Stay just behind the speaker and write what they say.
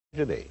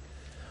tragedy.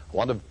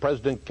 One of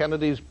President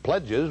Kennedy's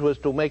pledges was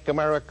to make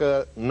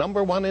America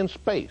 #1 in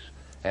space,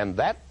 and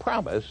that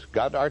promise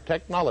got our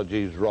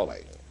technologies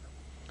rolling.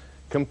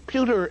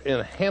 Computer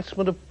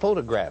enhancement of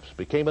photographs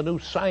became a new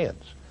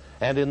science,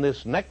 and in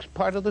this next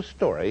part of the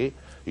story,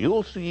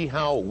 you'll see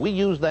how we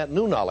use that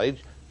new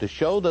knowledge to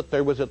show that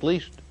there was at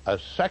least a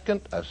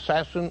second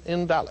assassin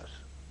in Dallas.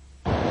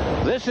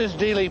 This is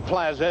Dealey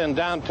Plaza in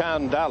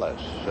downtown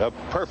Dallas, a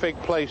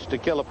perfect place to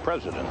kill a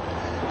president.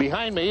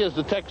 Behind me is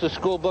the Texas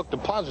School Book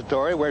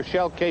Depository where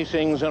shell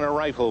casings and a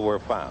rifle were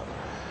found.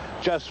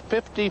 Just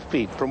 50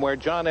 feet from where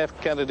John F.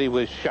 Kennedy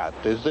was shot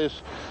is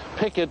this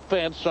picket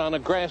fence on a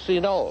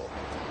grassy knoll.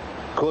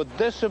 Could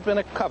this have been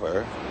a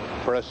cover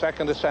for a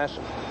second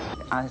assassin?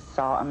 I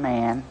saw a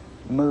man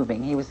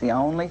moving. He was the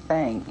only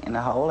thing in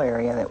the whole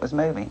area that was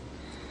moving.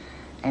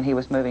 And he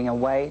was moving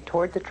away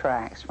toward the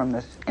tracks from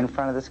this in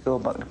front of the School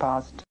Book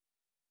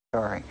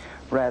Depository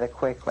rather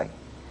quickly.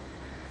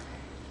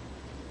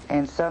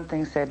 And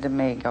something said to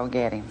me, go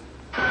get him.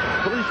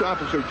 Police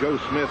officer Joe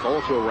Smith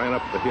also ran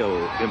up the hill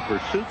in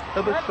pursuit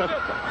of a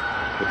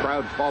suspect. The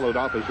crowd followed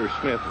Officer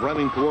Smith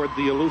running toward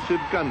the elusive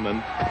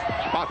gunman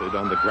spotted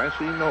on the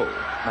grassy knoll.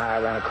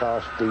 I ran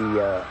across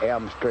the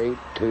Elm Street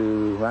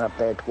to run up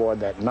there toward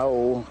that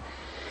knoll.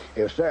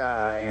 It was,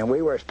 and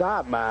we were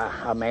stopped by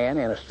a man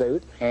in a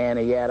suit, and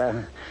he had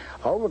a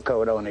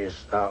overcoat on his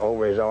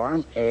over his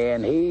arm,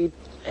 and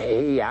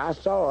I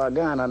saw a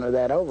gun under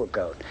that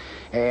overcoat.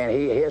 And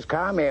his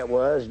comment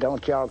was,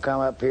 don't y'all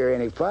come up here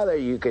any further,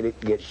 you could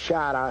get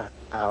shot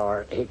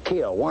or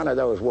killed, one of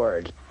those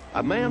words.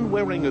 A man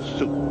wearing a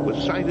suit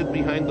was sighted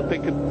behind the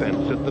picket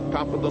fence at the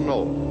top of the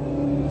knoll.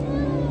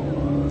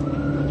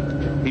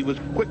 He was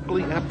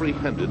quickly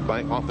apprehended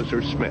by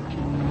Officer Smith.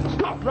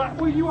 Stop right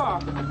where you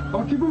are.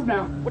 Don't you move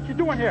now. What you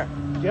doing here?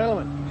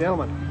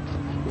 Gentlemen,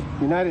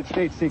 United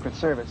States Secret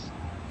Service.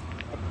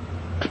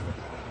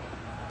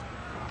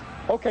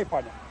 Okay,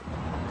 partner.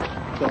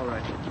 It's all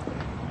right.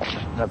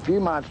 A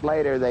few months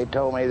later, they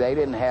told me they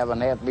didn't have an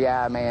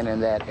FBI man in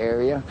that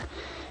area.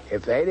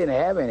 If they didn't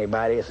have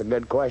anybody, it's a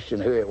good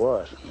question who it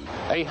was.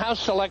 A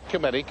House Select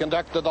Committee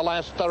conducted the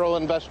last thorough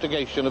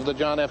investigation of the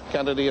John F.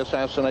 Kennedy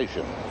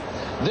assassination.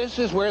 This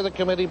is where the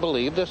committee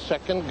believed a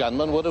second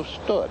gunman would have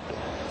stood.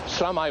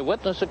 Some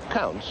eyewitness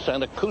accounts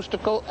and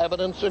acoustical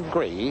evidence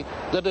agree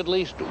that at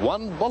least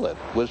one bullet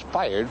was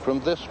fired from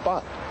this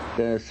spot.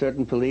 A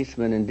certain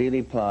policeman in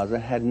Dealey Plaza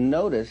had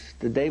noticed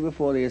the day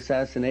before the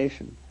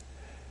assassination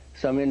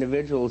some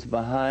individuals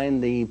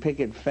behind the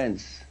picket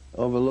fence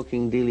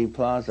overlooking Dealey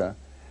Plaza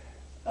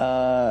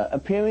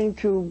appearing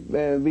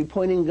to be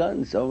pointing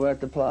guns over at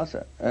the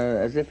plaza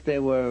as if they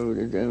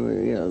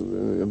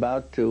were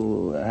about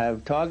to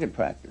have target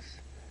practice.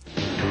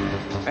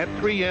 At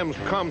 3M's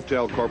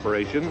Comtel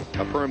Corporation,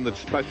 a firm that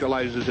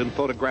specializes in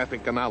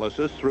photographic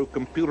analysis through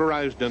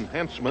computerized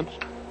enhancements,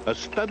 a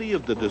study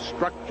of the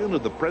destruction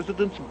of the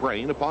president's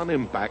brain upon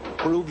impact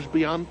proves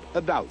beyond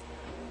a doubt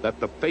that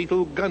the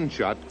fatal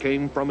gunshot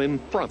came from in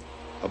front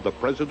of the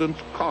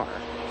president's car.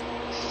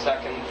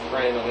 Second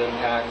frame of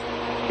impact.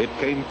 It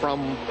came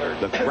from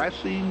the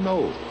grassy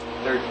knoll.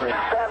 Third frame.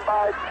 Stand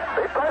by.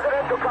 The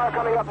presidential car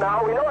coming up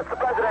now. We know it's the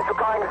presidential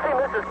car. You see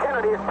Mrs.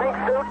 Kennedy's pink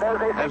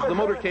suit. As the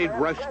motorcade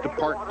rushed to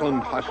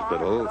Parkland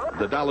Hospital,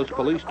 the Dallas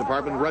Police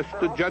Department rushed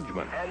to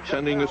judgment,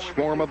 sending a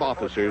swarm of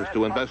officers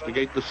to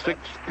investigate the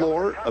 6th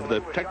floor of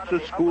the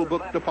Texas School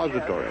Book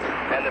Depository.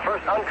 And the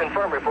first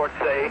unconfirmed reports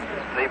say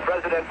the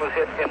president was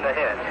hit in the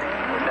head.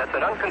 That's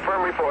an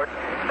unconfirmed report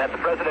that the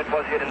president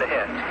was hit in the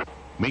head.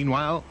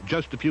 Meanwhile,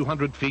 just a few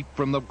hundred feet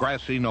from the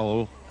grassy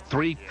knoll,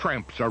 3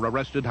 tramps are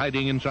arrested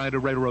hiding inside a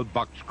railroad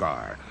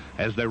boxcar.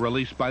 As they're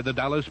released by the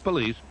Dallas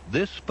police,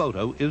 this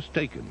photo is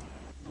taken.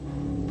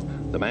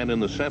 The man in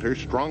the center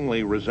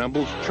strongly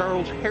resembles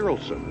Charles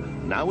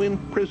Harrelson, now in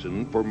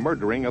prison for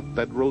murdering a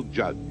federal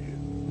judge.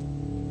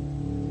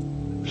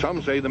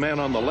 Some say the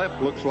man on the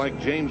left looks like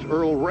James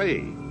Earl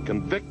Ray,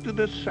 convicted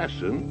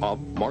assassin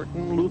of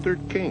Martin Luther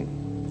King.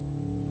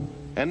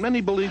 And many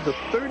believe the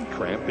third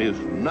tramp is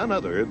none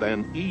other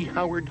than E.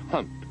 Howard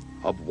Hunt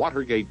of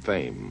Watergate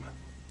fame.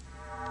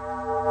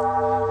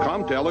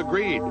 Comtel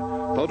agreed.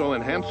 Photo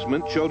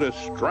enhancement showed a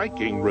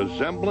striking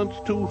resemblance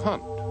to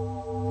Hunt.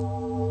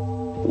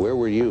 Where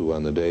were you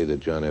on the day that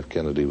John F.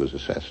 Kennedy was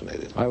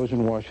assassinated? I was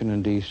in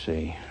Washington,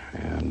 D.C.,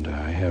 and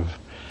I have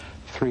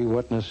 3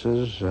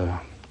 witnesses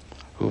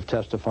who have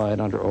testified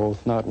under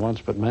oath, not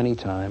once but many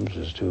times,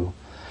 as to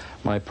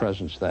my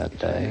presence that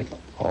day,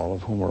 all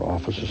of whom were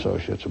office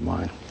associates of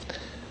mine.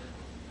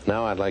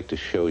 Now I'd like to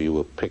show you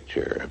a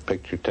picture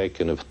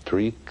taken of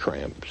 3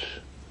 tramps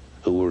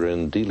who were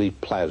in Dealey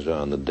Plaza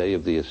on the day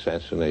of the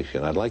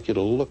assassination. I'd like you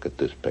to look at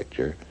this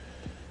picture,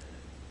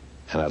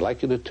 and I'd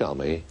like you to tell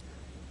me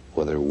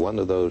whether one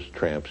of those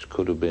tramps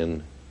could have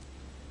been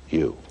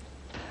you.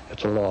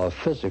 It's a law of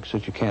physics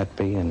that you can't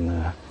be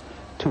in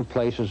 2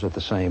 places at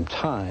the same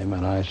time,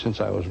 and since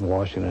I was in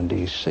Washington,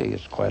 D.C.,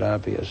 it's quite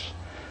obvious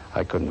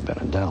I couldn't have been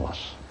in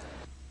Dallas.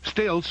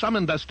 Still, some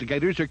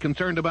investigators are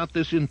concerned about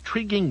this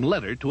intriguing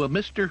letter to a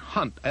Mr.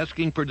 Hunt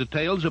asking for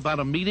details about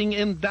a meeting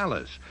in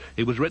Dallas.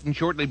 It was written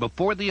shortly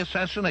before the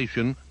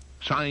assassination,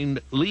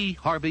 signed Lee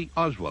Harvey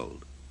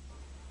Oswald.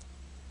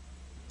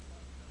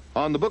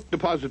 On the book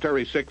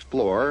depository 6th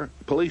floor,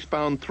 police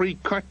found 3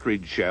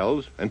 cartridge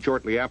shells and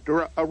shortly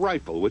after a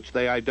rifle, which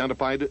they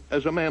identified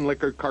as a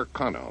Mannlicher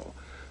Carcano.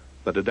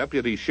 But a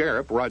deputy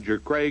sheriff, Roger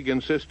Craig,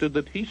 insisted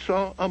that he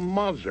saw a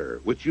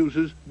Mauser, which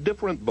uses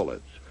different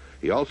bullets.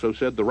 He also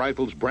said the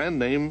rifle's brand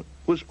name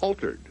was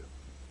altered.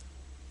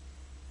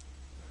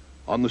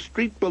 On the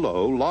street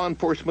below, law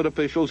enforcement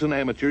officials and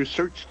amateurs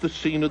searched the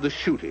scene of the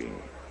shooting,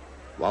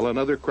 while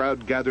another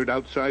crowd gathered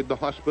outside the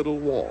hospital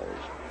walls.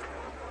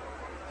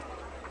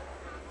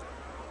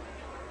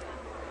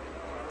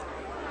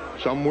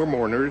 Some were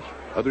mourners,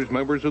 others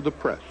members of the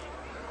press,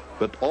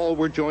 but all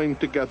were joined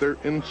together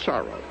in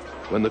sorrow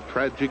when the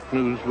tragic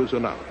news was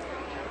announced.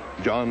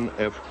 John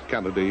F.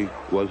 Kennedy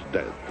was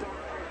dead.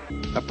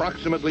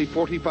 Approximately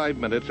 45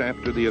 minutes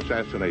after the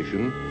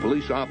assassination,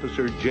 police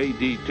officer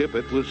J.D.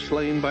 Tippett was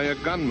slain by a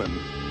gunman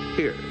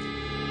here.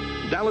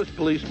 Dallas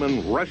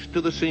policemen rushed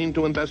to the scene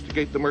to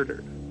investigate the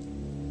murder.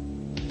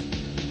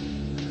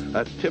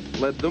 A tip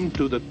led them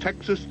to the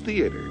Texas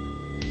Theater,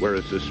 where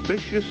a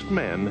suspicious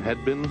man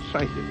had been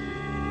sighted.